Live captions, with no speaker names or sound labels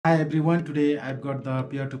Hi everyone, today I've got the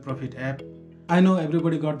Peer2profit app. I know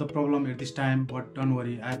everybody got the problem at this time, but don't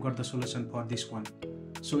worry, I've got the solution for this one.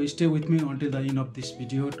 So stay with me until the end of this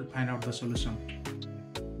video to find out the solution.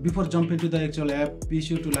 Before jumping to the actual app, be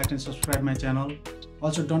sure to like and subscribe my channel.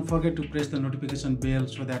 Also don't forget to press the notification bell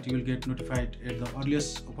so that you will get notified at the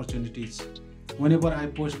earliest opportunities whenever I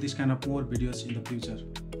post this kind of more videos in the future.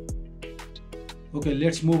 Okay,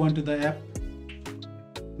 let's move on to the app.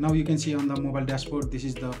 Now you can see on the mobile dashboard, this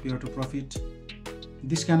is the Peer2profit.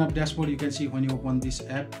 This kind of dashboard you can see when you open this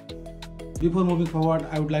app. Before moving forward,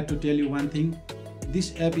 I would like to tell you one thing.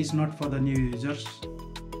 This app is not for the new users.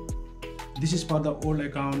 This is for the old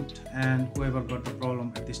account and whoever got the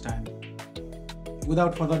problem at this time.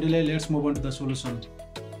 Without further delay, let's move on to the solution.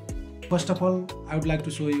 First of all, I would like to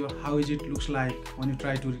show you how it looks like when you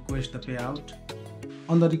try to request the payout.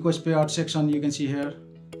 On the request payout section, you can see here.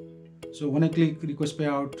 So when I click request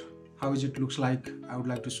payout, how it looks like, I would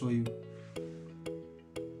like to show you.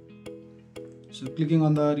 So clicking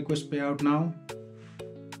on the request payout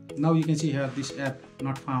now you can see here this app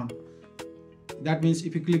not found. That means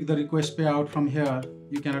if you click the request payout from here,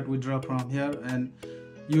 you cannot withdraw from here and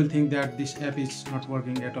you will think that this app is not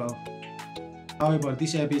working at all. However,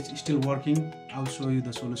 this app is still working. I'll show you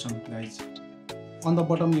the solution, guys. On the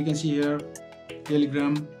bottom you can see here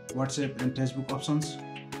Telegram, WhatsApp and Facebook options.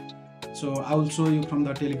 So I will show you from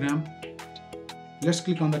the Telegram. Let's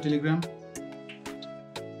click on the Telegram.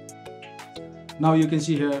 Now you can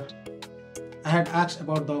see here, I had asked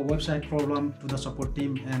about the website problem to the support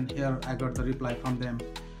team and here I got the reply from them.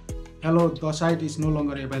 Hello, the site is no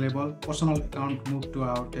longer available. Personal account moved to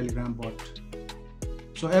our Telegram bot.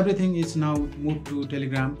 So everything is now moved to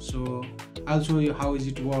Telegram. So I'll show you how is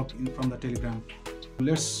it work from the Telegram.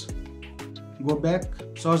 Let's go back,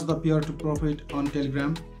 search the Peer2profit on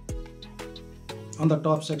Telegram. On the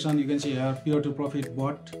top section you can see here Peer2profit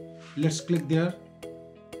bot. Let's click there.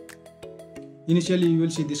 Initially you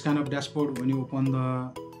will see this kind of dashboard when you open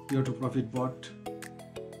the Peer2profit bot.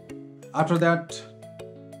 After that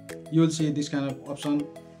you will see this kind of option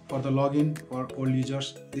for the login for old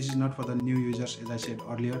users. This is not for the new users, as I said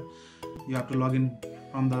earlier. You have to log in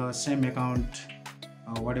from the same account,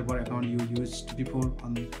 whatever account you used before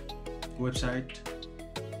on the website.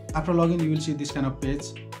 After login you will see this kind of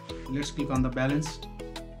page. Let's click on the balance.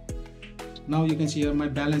 Now you can see here my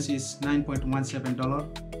balance is $9.17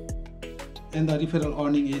 and the referral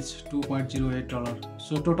earning is $2.08.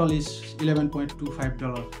 So total is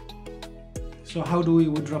 $11.25. So how do we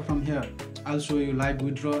withdraw from here? I'll show you live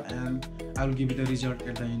withdraw and I'll give you the result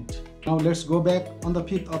at the end. Now let's go back. On the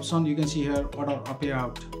fifth option you can see here order a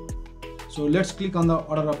payout. So let's click on the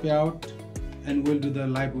order a payout and we'll do the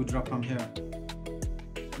live withdraw from here.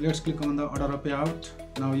 Let's click on the order a payout.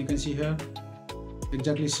 Now you can see here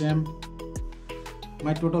exactly same.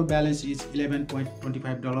 My total balance is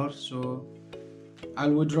 $11.25. So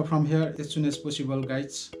I'll withdraw from here as soon as possible,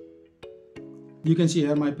 guys. You can see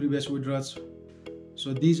here my previous withdrawals.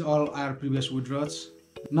 So these all are previous withdrawals.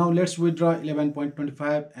 Now let's withdraw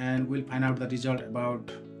 11.25 and we'll find out the result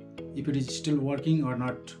about if it is still working or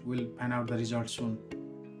not. We'll find out the result soon.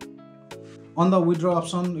 On the withdraw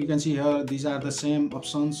option you can see here these are the same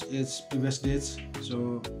options as previous days.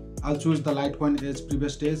 So I'll choose the Litecoin as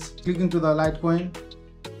previous days. Clicking to the Litecoin.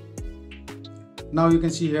 Now you can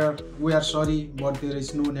see here we are sorry but there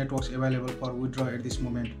is no networks available for withdraw at this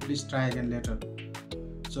moment. Please try again later.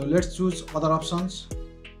 So let's choose other options.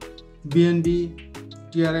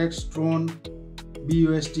 BNB, TRX, Tron,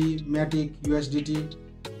 BUSD, Matic, USDT.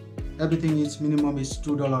 Everything is minimum is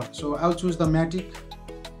 $2. So I'll choose the Matic.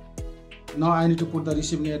 Now I need to put the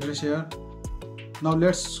receiving address here. Now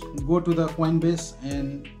let's go to the Coinbase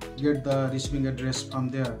and get the receiving address from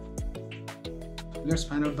there. Let's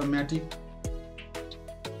find out the Matic.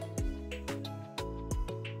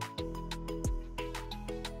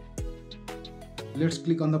 Let's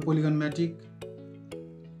click on the Polygon Matic.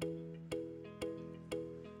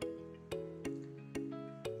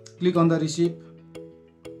 Click on the receipt.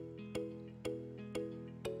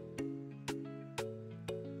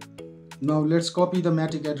 Now let's copy the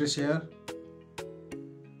Matic address here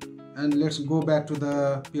and let's go back to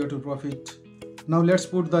the Peer2profit. Now let's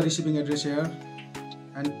put the receiving address here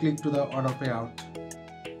and click to the order payout.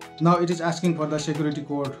 Now it is asking for the security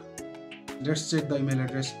code. Let's check the email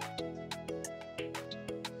address.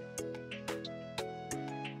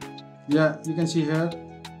 Yeah, you can see here,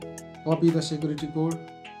 copy the security code.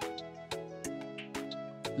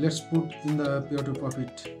 Let's put in the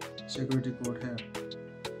Peer2profit security code here.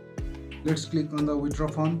 Let's click on the withdraw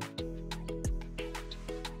fund.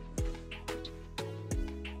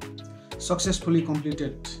 Successfully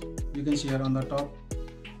completed. You can see here on the top.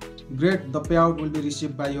 Great, the payout will be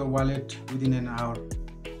received by your wallet within an hour.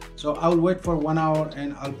 So I will wait for 1 hour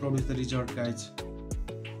and I'll produce the result, guys.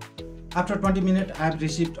 After 20 minutes, I have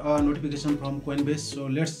received a notification from Coinbase. So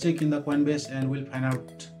let's check in the Coinbase and we'll find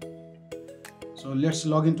out. So let's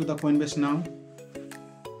log into the Coinbase now.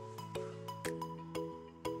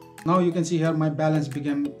 Now you can see here my balance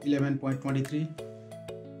became 11.23.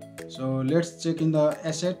 So let's check in the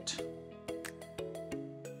asset.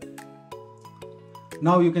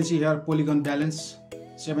 Now you can see here Polygon balance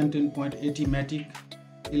 17.80 Matic,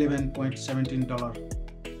 $11.17.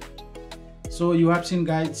 So you have seen,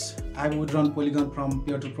 guys, I have withdrawn Polygon from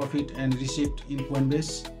Peer2profit and received in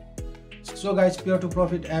Coinbase. So guys,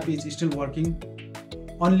 Peer2profit app is still working.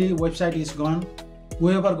 Only website is gone.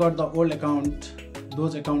 Whoever got the old account,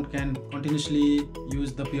 those account can continuously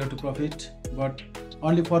use the Peer2profit, but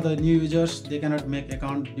only for the new users, they cannot make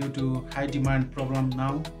account due to high demand problem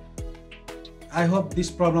now. I hope this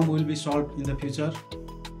problem will be solved in the future.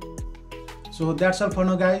 So that's all for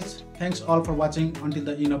now, guys. Thanks all for watching until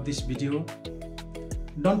the end of this video.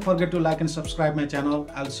 Don't forget to like and subscribe my channel.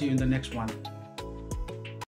 I'll see you in the next one.